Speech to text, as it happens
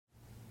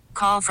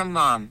call from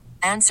mom.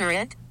 Answer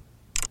it.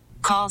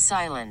 Call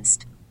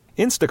silenced.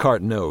 Instacart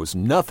knows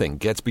nothing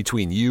gets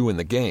between you and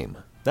the game.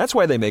 That's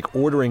why they make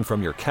ordering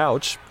from your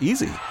couch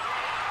easy.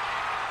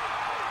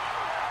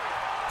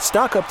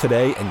 Stock up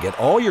today and get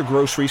all your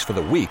groceries for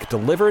the week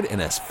delivered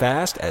in as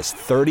fast as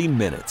 30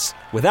 minutes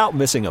without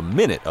missing a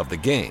minute of the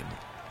game.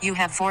 You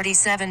have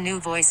 47 new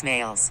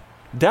voicemails.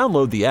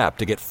 Download the app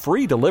to get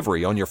free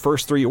delivery on your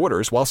first 3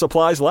 orders while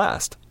supplies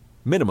last.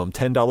 Minimum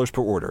 $10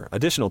 per order.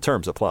 Additional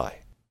terms apply.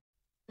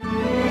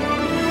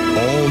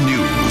 All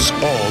news,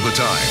 all the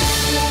time.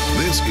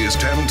 This is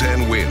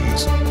 1010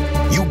 Wins.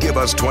 You give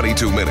us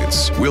 22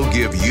 minutes, we'll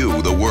give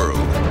you the world.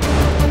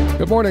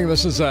 Good morning.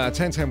 This is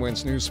 1010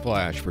 Wins News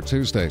Flash for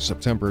Tuesday,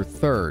 September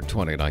 3rd,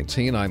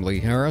 2019. I'm Lee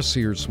Harris.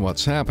 Here's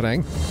what's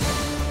happening.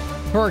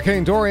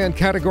 Hurricane Dorian,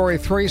 Category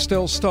 3,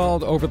 still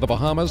stalled over the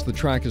Bahamas. The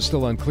track is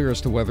still unclear as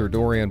to whether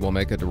Dorian will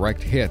make a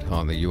direct hit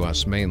on the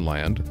U.S.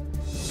 mainland.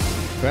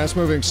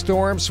 Fast-moving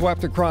storm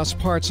swept across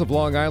parts of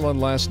Long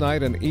Island last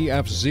night. An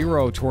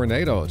EF0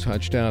 tornado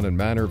touched down in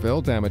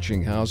Manorville,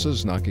 damaging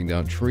houses, knocking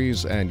down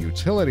trees and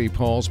utility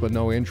poles, but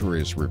no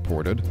injuries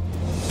reported.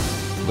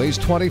 At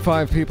least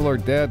 25 people are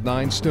dead,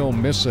 9 still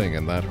missing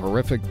in that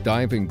horrific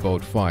diving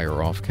boat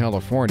fire off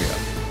California.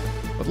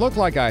 What looked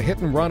like a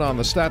hit-and-run on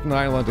the Staten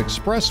Island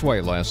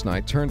Expressway last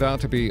night turned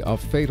out to be a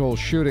fatal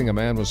shooting. A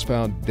man was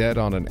found dead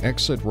on an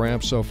exit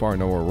ramp. So far,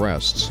 no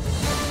arrests.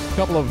 A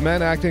couple of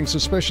men acting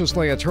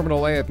suspiciously at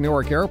Terminal A at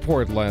Newark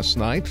Airport last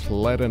night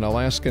led an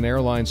Alaskan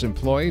Airlines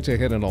employee to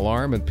hit an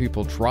alarm, and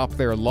people dropped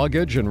their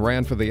luggage and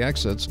ran for the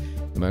exits.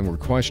 The men were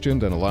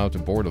questioned and allowed to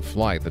board a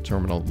flight. The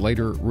terminal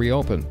later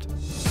reopened.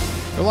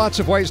 There are lots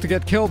of ways to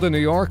get killed in New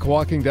York.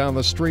 Walking down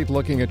the street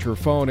looking at your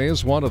phone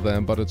is one of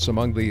them, but it's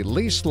among the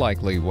least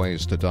likely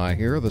ways to die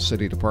here. The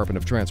City Department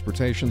of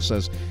Transportation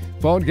says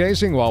phone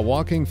gazing while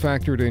walking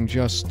factored in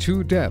just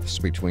 2 deaths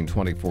between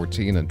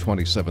 2014 and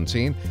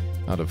 2017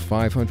 out of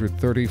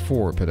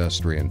 534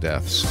 pedestrian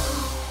deaths.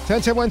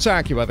 1010 Wins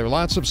AccuWeather,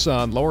 lots of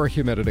sun, lower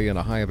humidity, and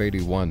a high of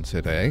 81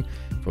 today.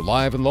 For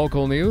live and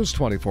local news,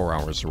 24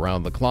 hours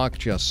around the clock,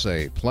 just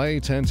say play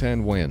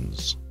 1010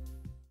 Wins.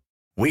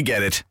 We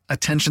get it.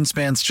 Attention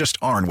spans just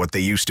aren't what they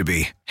used to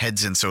be.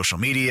 Heads in social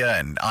media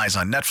and eyes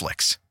on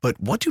Netflix. But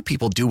what do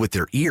people do with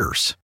their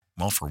ears?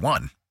 Well, for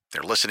one,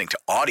 they're listening to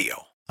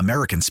audio.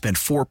 Americans spend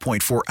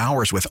 4.4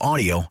 hours with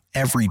audio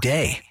every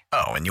day.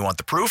 Oh, and you want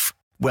the proof?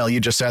 Well, you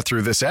just sat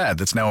through this ad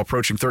that's now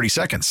approaching 30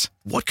 seconds.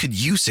 What could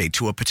you say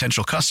to a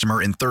potential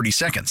customer in 30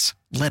 seconds?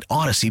 Let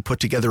Odyssey put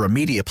together a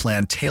media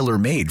plan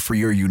tailor-made for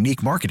your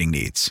unique marketing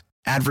needs.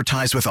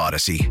 Advertise with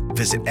Odyssey.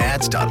 Visit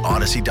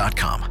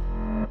ads.odyssey.com.